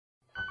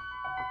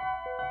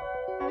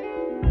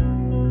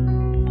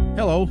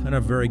Hello, and a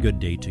very good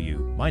day to you.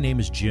 My name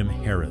is Jim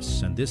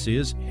Harris, and this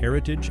is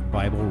Heritage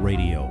Bible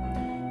Radio.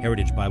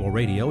 Heritage Bible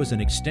Radio is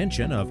an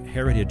extension of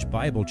Heritage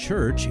Bible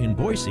Church in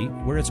Boise,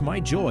 where it's my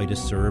joy to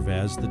serve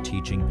as the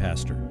teaching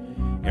pastor.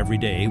 Every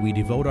day, we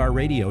devote our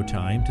radio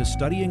time to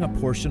studying a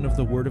portion of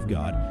the Word of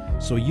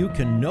God so you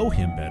can know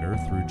Him better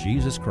through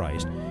Jesus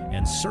Christ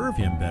and serve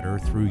Him better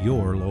through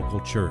your local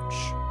church.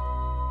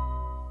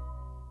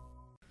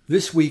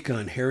 This week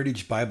on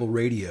Heritage Bible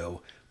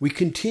Radio, we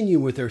continue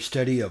with our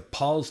study of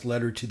Paul's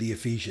letter to the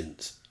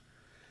Ephesians.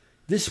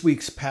 This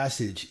week's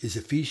passage is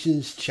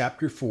Ephesians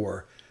chapter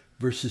 4,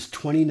 verses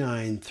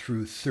 29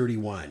 through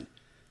 31.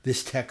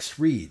 This text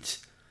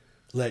reads,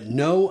 "Let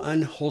no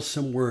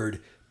unwholesome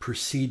word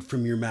proceed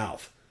from your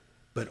mouth,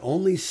 but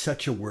only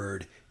such a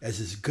word as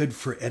is good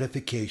for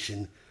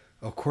edification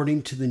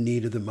according to the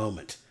need of the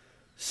moment,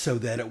 so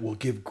that it will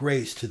give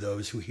grace to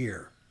those who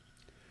hear.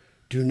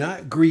 Do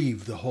not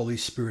grieve the Holy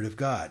Spirit of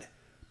God,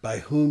 by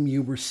whom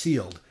you were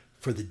sealed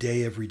for the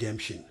day of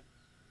redemption.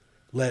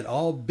 Let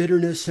all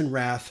bitterness and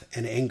wrath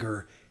and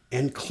anger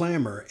and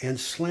clamor and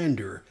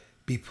slander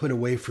be put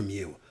away from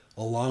you,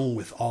 along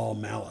with all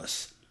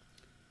malice.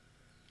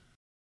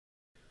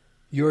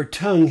 Your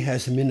tongue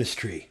has a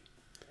ministry.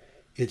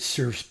 It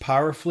serves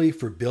powerfully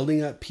for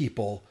building up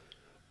people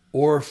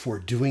or for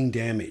doing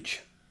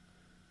damage.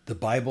 The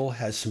Bible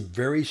has some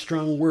very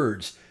strong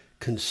words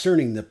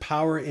concerning the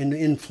power and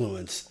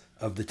influence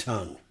of the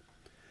tongue.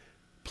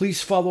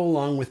 Please follow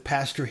along with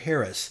Pastor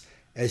Harris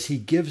as he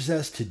gives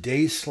us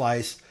today's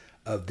slice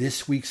of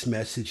this week's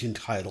message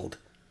entitled,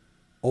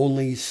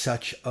 Only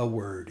Such a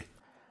Word.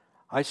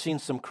 I've seen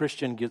some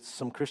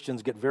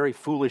Christians get very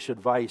foolish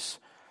advice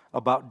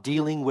about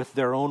dealing with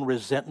their own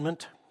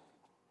resentment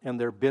and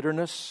their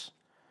bitterness.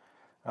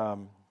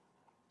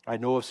 I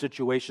know of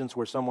situations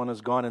where someone has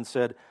gone and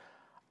said,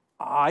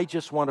 I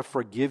just want to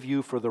forgive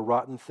you for the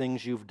rotten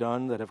things you've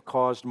done that have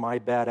caused my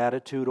bad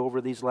attitude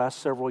over these last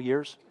several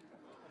years.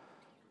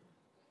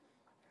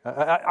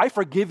 I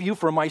forgive you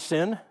for my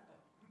sin.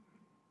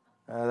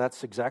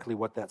 That's exactly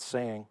what that's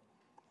saying.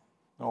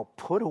 No,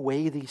 put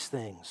away these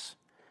things.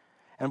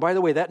 And by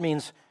the way, that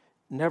means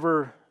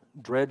never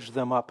dredge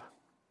them up.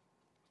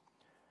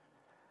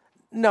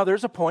 Now,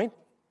 there's a point,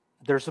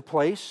 there's a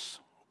place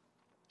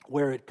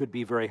where it could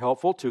be very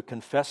helpful to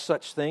confess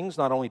such things,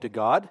 not only to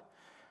God,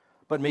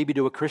 but maybe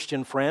to a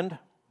Christian friend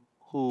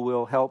who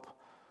will help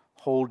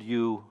hold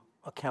you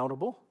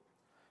accountable.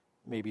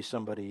 Maybe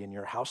somebody in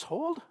your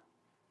household.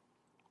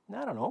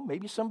 I don't know,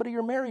 maybe somebody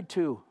you're married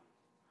to.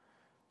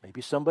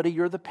 Maybe somebody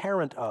you're the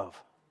parent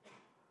of.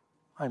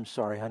 I'm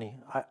sorry, honey.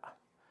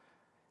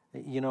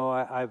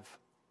 I've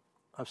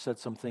said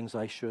some things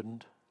I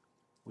shouldn't.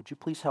 Would you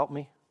please help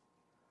me?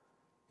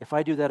 If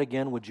I do that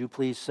again, would you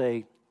please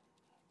say,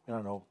 I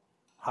don't know,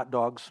 hot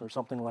dogs or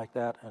something like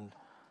that, and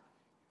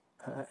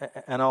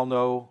I'll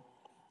know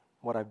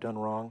what I've done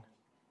wrong.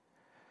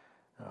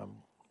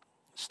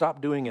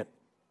 Stop doing it.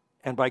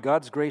 And by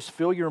God's grace,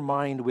 fill your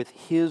mind with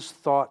His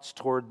thoughts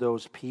toward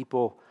those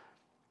people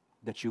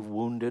that you've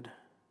wounded.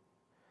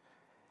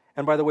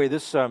 And by the way,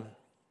 this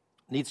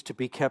needs to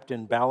be kept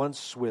in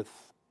balance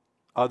with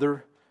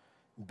other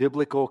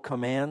biblical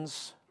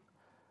commands.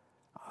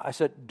 I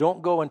said,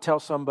 don't go and tell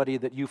somebody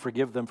that you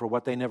forgive them for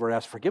what they never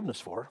asked forgiveness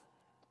for.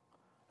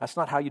 That's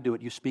not how you do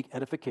it. You speak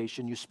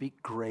edification, you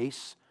speak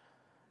grace.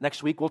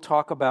 Next week we'll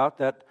talk about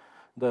that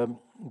the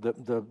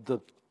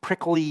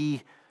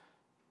prickly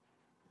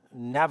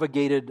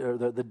navigated, or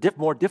the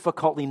more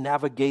difficultly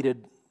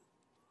navigated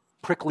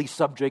prickly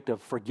subject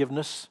of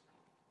forgiveness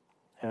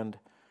and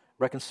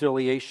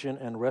reconciliation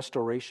and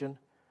restoration.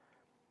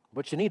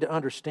 But you need to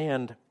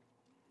understand,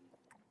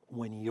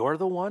 when you're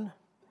the one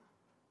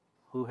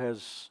who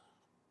has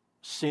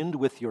sinned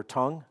with your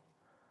tongue,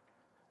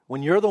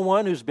 when you're the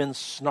one who's been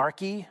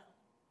snarky,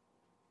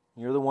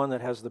 you're the one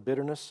that has the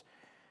bitterness,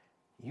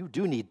 you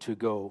do need to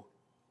go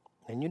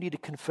and you need to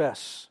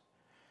confess.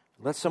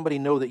 Let somebody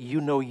know that you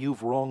know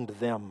you've wronged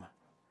them.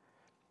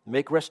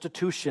 Make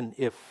restitution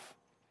if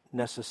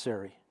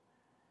necessary.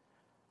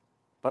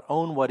 But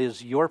own what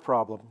is your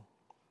problem,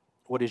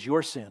 what is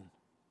your sin,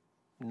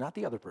 not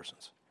the other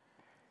person's.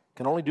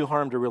 Can only do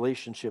harm to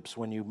relationships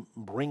when you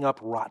bring up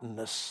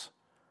rottenness.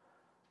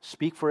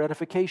 Speak for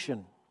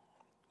edification.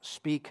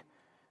 Speak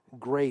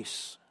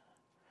grace.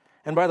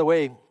 And by the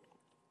way,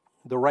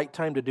 the right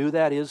time to do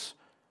that is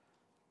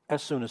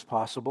as soon as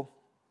possible.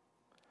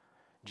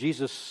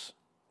 Jesus,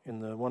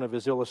 in one of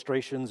his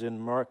illustrations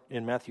in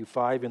Matthew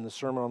 5 in the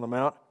Sermon on the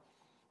Mount,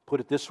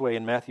 put it this way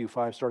in Matthew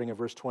 5, starting at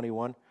verse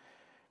 21.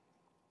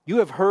 You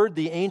have heard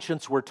the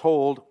ancients were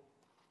told,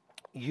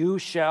 you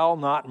shall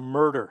not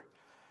murder,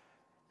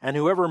 and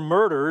whoever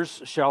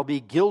murders shall be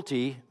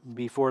guilty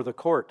before the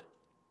court.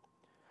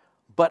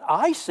 But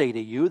I say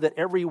to you that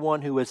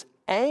everyone who is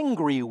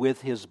angry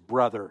with his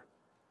brother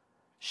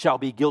shall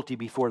be guilty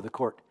before the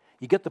court.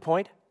 You get the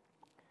point?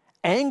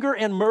 Anger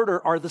and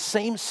murder are the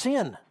same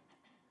sin.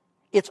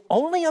 It's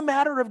only a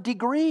matter of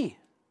degree.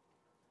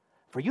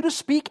 For you to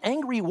speak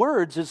angry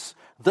words is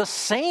the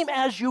same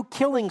as you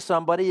killing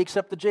somebody,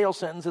 except the jail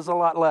sentence is a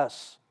lot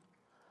less.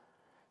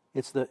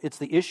 It's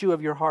the issue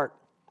of your heart.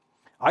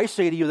 I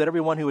say to you that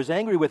everyone who is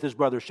angry with his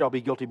brother shall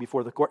be guilty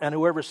before the court. And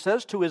whoever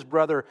says to his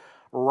brother,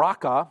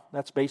 Raka,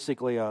 that's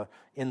basically an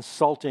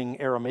insulting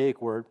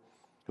Aramaic word.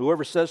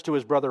 Whoever says to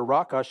his brother,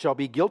 Raka, shall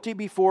be guilty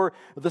before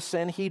the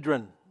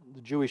Sanhedrin,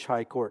 the Jewish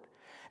high court.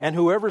 And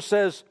whoever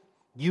says,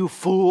 you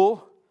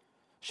fool,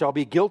 shall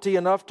be guilty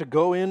enough to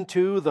go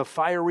into the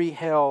fiery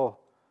hell.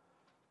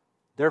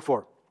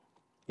 Therefore,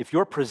 if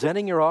you're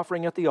presenting your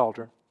offering at the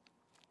altar,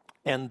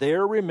 and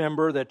there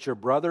remember that your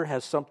brother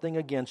has something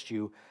against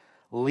you,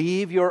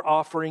 leave your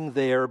offering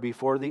there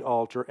before the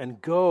altar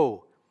and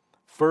go.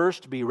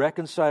 First be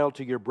reconciled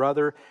to your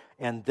brother,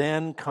 and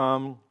then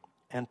come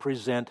and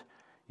present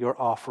your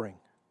offering.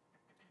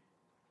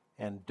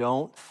 And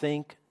don't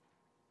think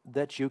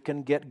that you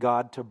can get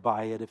God to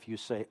buy it if you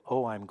say,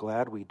 oh, I'm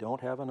glad we don't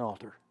have an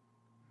altar.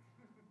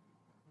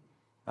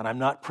 And I'm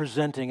not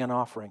presenting an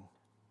offering.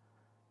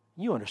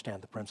 You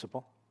understand the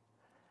principle.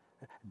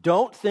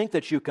 Don't think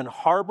that you can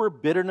harbor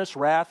bitterness,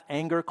 wrath,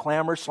 anger,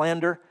 clamor,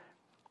 slander,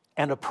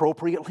 and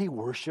appropriately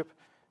worship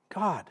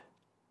God.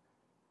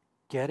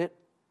 Get it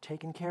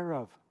taken care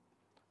of.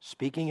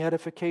 Speaking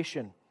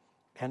edification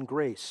and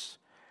grace.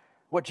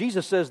 What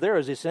Jesus says there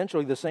is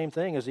essentially the same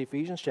thing as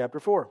Ephesians chapter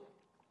 4.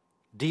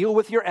 Deal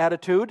with your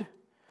attitude,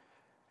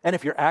 and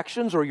if your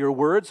actions or your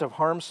words have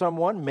harmed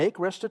someone, make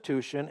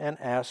restitution and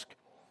ask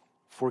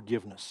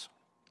forgiveness.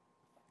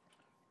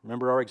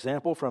 Remember our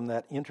example from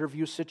that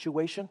interview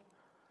situation?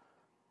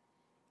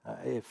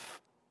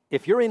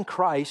 If you're in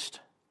Christ,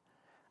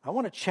 I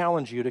want to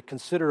challenge you to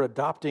consider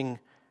adopting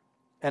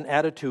an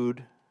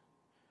attitude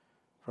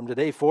from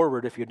today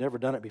forward if you've never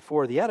done it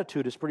before. The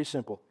attitude is pretty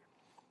simple.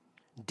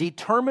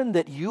 Determine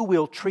that you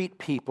will treat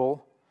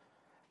people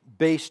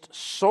based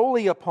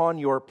solely upon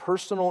your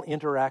personal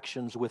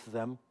interactions with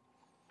them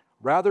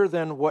rather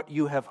than what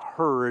you have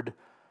heard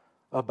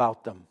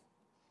about them.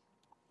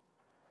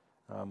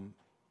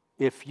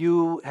 If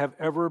you have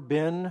ever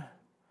been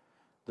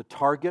the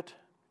target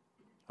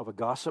of a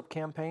gossip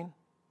campaign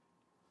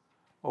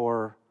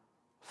or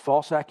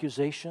false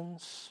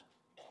accusations,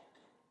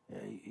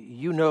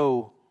 you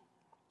know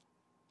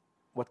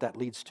what that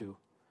leads to.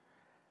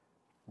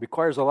 It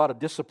requires a lot of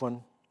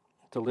discipline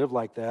to live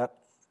like that.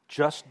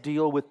 Just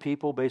deal with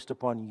people based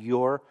upon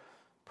your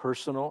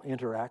personal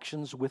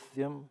interactions with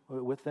them,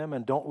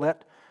 and don't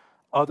let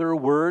other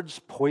words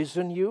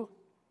poison you.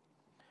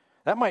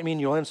 That might mean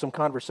you'll end some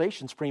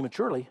conversations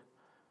prematurely.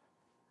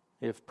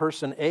 If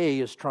person A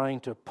is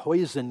trying to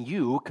poison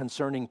you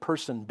concerning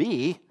person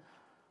B,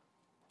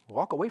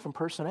 walk away from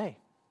person A.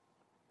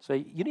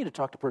 Say, you need to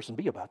talk to person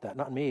B about that,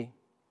 not me.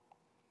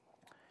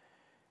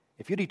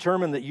 If you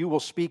determine that you will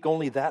speak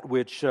only that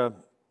which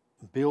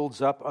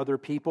builds up other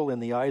people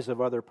in the eyes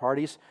of other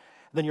parties,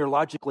 then you're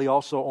logically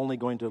also only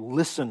going to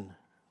listen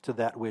to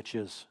that which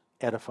is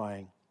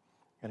edifying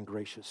and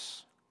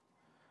gracious.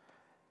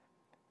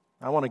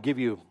 I want to give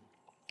you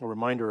a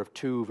reminder of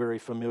two very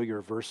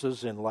familiar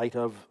verses in light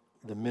of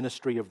the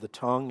ministry of the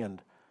tongue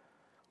and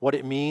what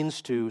it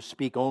means to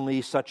speak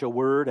only such a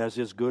word as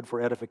is good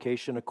for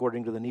edification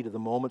according to the need of the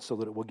moment, so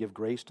that it will give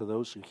grace to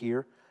those who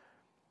hear.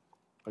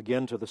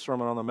 Again, to the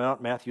Sermon on the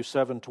Mount, Matthew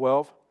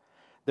 7:12.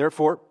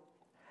 Therefore,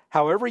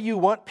 however you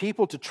want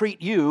people to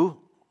treat you,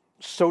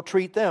 so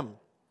treat them.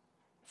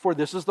 For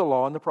this is the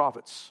law and the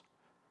prophets.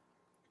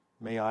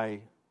 May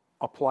I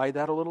apply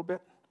that a little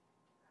bit?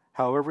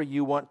 However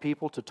you want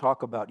people to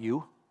talk about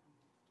you,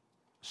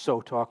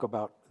 so talk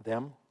about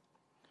them.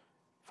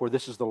 For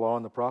this is the law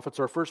and the prophets.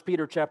 Or 1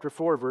 Peter chapter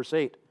 4, verse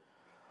 8.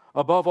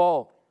 Above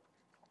all,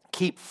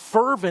 keep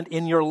fervent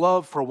in your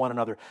love for one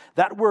another.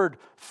 That word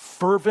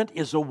fervent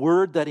is a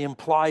word that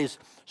implies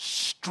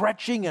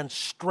stretching and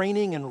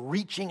straining and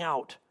reaching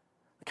out.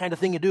 The kind of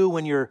thing you do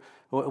when you're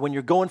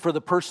going for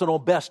the personal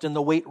best in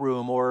the weight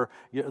room or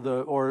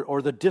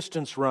the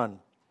distance run.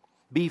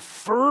 Be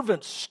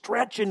fervent,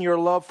 stretch in your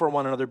love for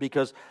one another,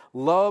 because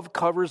love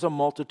covers a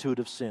multitude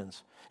of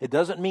sins. It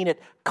doesn't mean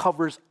it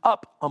covers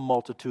up a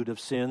multitude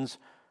of sins,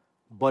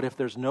 but if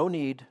there's no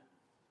need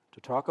to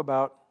talk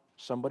about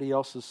somebody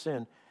else's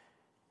sin,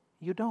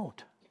 you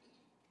don't.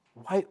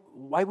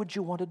 Why would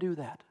you want to do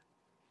that?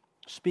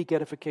 Speak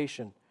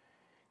edification.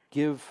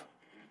 Give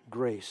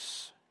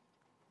grace.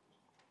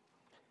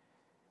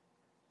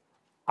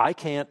 I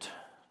can't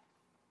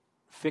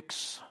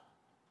fix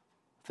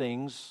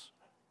things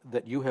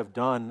that you have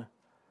done,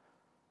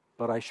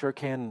 but I sure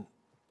can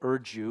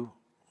urge you,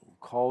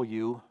 call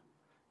you,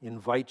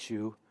 invite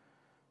you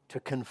to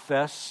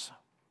confess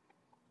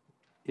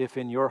if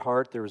in your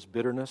heart there is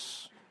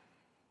bitterness,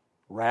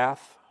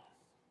 wrath,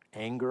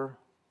 anger,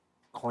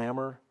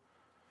 clamor,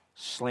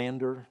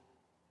 slander,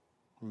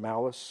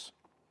 malice.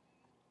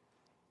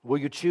 Will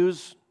you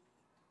choose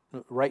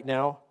right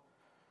now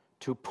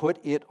to put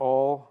it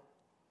all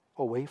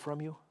away from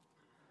you?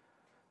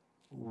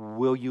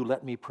 Will you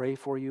let me pray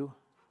for you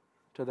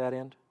to that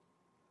end?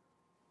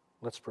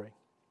 Let's pray.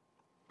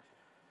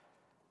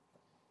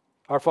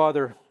 Our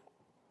Father,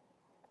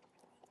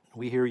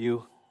 we hear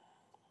you.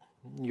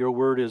 Your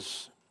word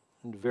is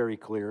very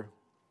clear.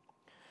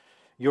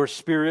 Your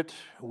Spirit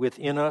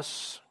within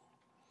us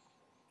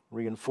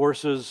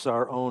reinforces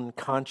our own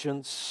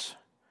conscience,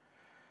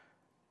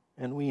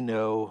 and we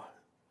know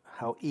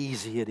how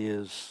easy it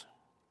is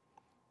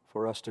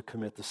for us to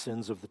commit the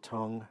sins of the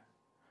tongue.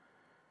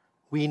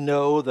 We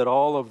know that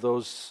all of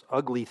those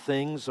ugly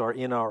things are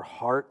in our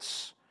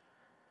hearts.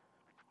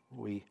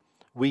 We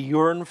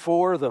yearn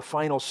for the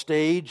final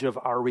stage of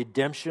our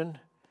redemption.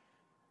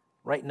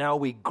 Right now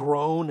we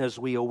groan as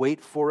we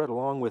await for it,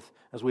 along with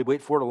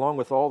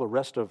all the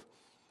rest of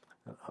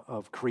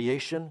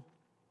creation.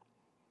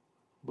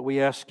 But we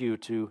ask you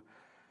to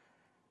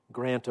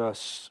grant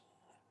us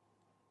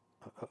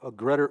a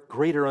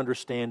greater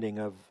understanding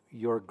of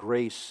your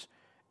grace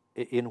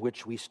in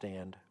which we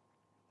stand.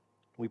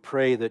 We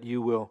pray that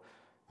you will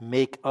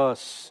make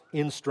us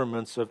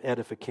instruments of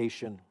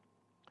edification,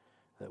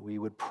 that we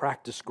would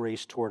practice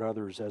grace toward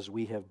others as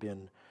we have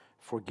been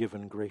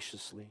forgiven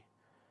graciously.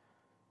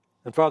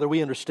 And Father,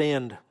 we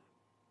understand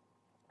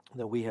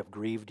that we have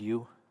grieved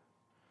you.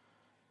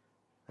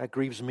 That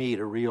grieves me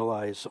to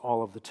realize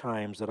all of the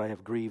times that I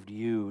have grieved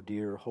you,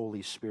 dear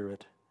Holy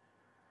Spirit.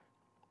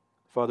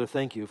 Father,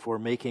 thank you for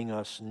making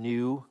us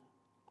new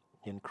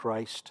in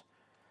Christ.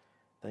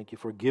 Thank you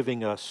for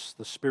giving us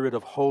the Spirit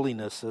of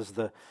holiness as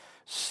the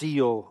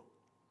seal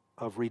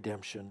of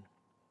redemption.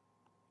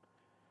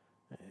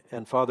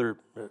 And Father,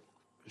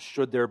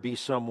 should there be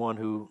someone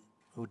who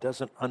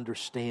doesn't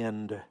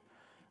understand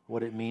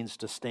what it means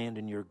to stand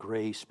in your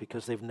grace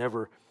because they've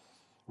never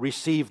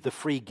received the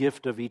free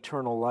gift of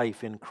eternal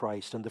life in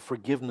Christ and the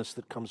forgiveness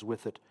that comes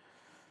with it,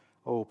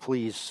 oh,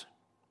 please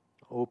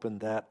open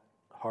that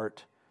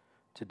heart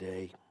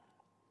today.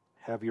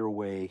 Have your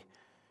way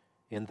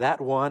in that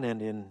one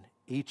and in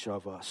each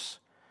of us,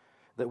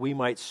 that we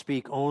might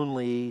speak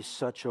only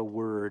such a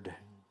word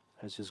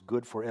as is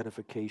good for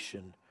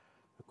edification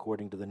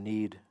according to the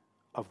need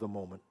of the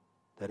moment,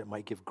 that it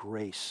might give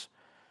grace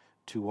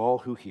to all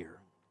who hear.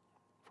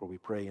 For we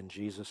pray in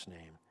Jesus'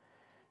 name,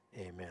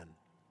 amen.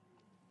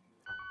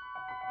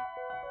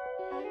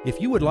 If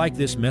you would like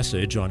this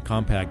message on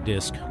compact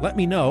disc, let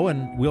me know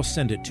and we'll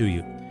send it to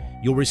you.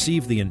 You'll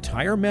receive the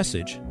entire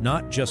message,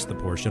 not just the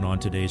portion on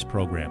today's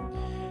program.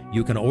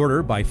 You can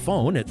order by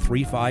phone at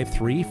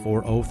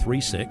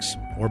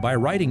 353-4036 or by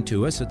writing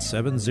to us at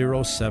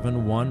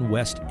 7071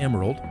 West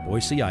Emerald,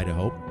 Boise,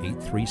 Idaho,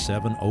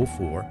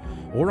 83704,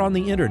 or on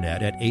the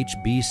internet at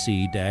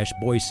hbc-boise.org.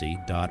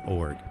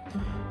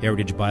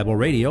 Heritage Bible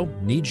Radio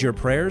needs your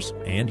prayers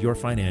and your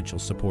financial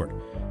support.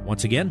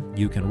 Once again,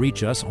 you can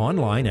reach us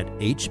online at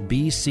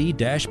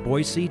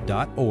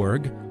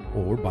hbc-boise.org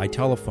or by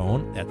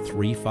telephone at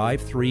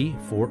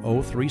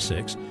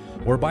 353-4036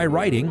 or by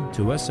writing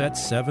to us at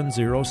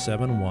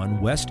 7071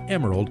 West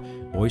Emerald,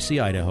 Boise,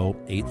 Idaho,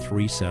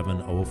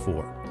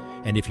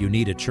 83704. And if you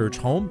need a church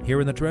home here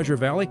in the Treasure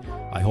Valley,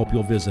 I hope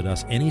you'll visit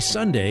us any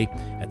Sunday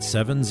at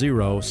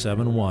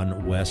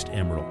 7071 West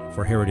Emerald.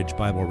 For Heritage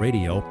Bible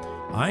Radio,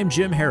 I'm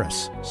Jim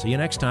Harris. See you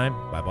next time.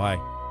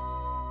 Bye-bye.